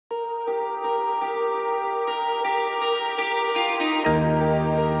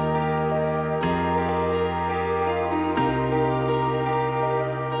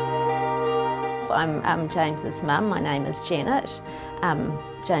I'm James's mum. My name is Janet.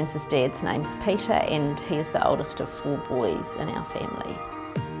 James's dad's name's Peter, and he's the oldest of 4 boys in our family.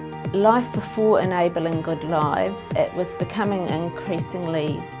 Life before Enabling Good Lives, it was becoming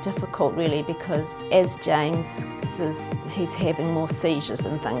increasingly difficult really, because as James he's having more seizures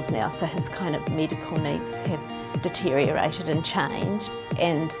and things now, so his kind of medical needs have deteriorated and changed,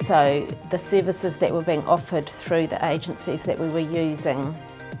 and so the services that were being offered through the agencies that we were using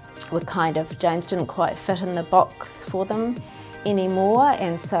were James didn't quite fit in the box for them anymore,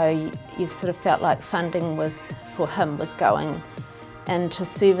 and so you sort of felt like funding for him was going into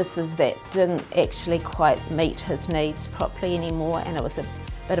services that didn't actually quite meet his needs properly anymore, and it was a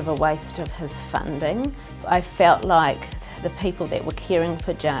bit of a waste of his funding. I felt like the people that were caring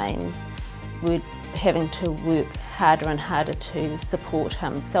for James were having to work harder and harder to support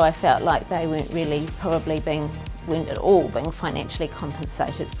him, so I felt like they weren't at all being financially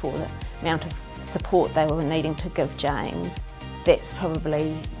compensated for the amount of support they were needing to give James. That's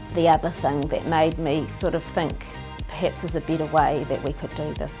probably the other thing that made me sort of think perhaps there's a better way that we could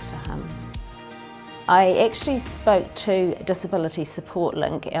do this for him. I actually spoke to Disability Support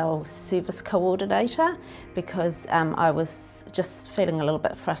Link, our service coordinator, because I was just feeling a little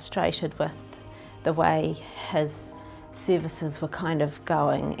bit frustrated with the way his services were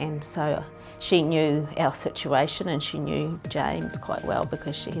going, and so she knew our situation and she knew James quite well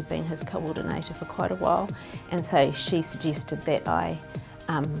because she had been his coordinator for quite a while, and so she suggested that I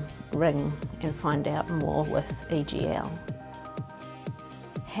ring and find out more with EGL.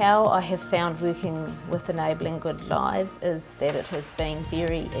 How I have found working with Enabling Good Lives is that it has been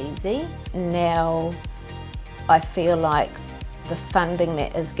very easy. Now I feel like the funding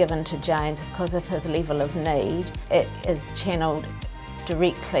that is given to James, because of his level of need, it is channeled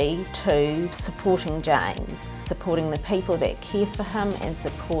directly to supporting James, supporting the people that care for him and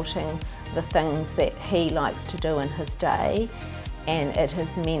supporting the things that he likes to do in his day, and it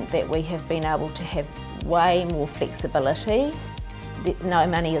has meant that we have been able to have way more flexibility. No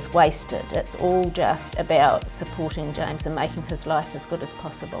money is wasted, it's all just about supporting James and making his life as good as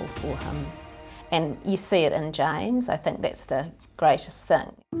possible for him. And you see it in James. I think that's the greatest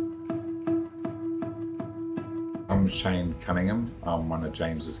thing. I'm Shane Cunningham. I'm one of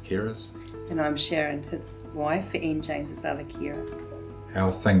James's carers. And I'm Sharon, his wife, and James's other carer.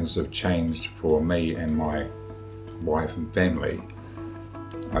 How things have changed for me and my wife and family.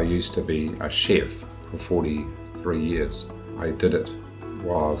 I used to be a chef for 43 years. I did it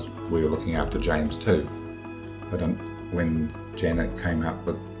while we were looking after James too. But when Janet came up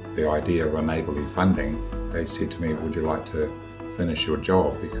with the idea of enabling funding, they said to me, would you like to finish your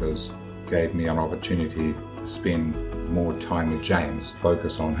job, because it gave me an opportunity to spend more time with James,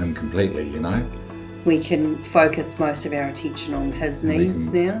 focus on him completely, you know. We can focus most of our attention on his needs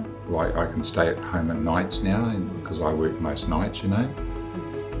now. Like I can stay at home at nights now, because I work most nights, you know,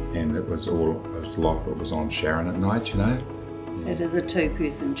 and a lot of it was on Sharon at night, you know. Yeah. It is a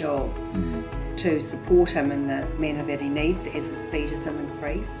 2-person job to support him in the manner that he needs as his seizures have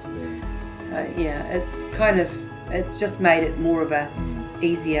increased. Yeah. So yeah, it's just made it more of a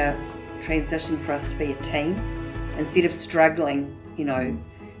easier transition for us to be a team, instead of struggling, you know,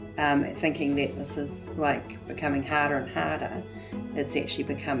 thinking that this is like becoming harder and harder. It's actually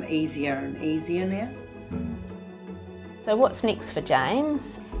become easier and easier now. So what's next for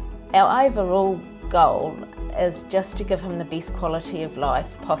James? Our overall goal is just to give him the best quality of life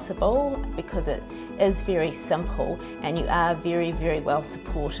possible, because it is very simple and you are very, very well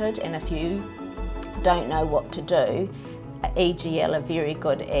supported, and if you don't know what to do, EGL are very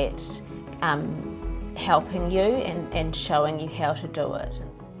good at helping you and showing you how to do it.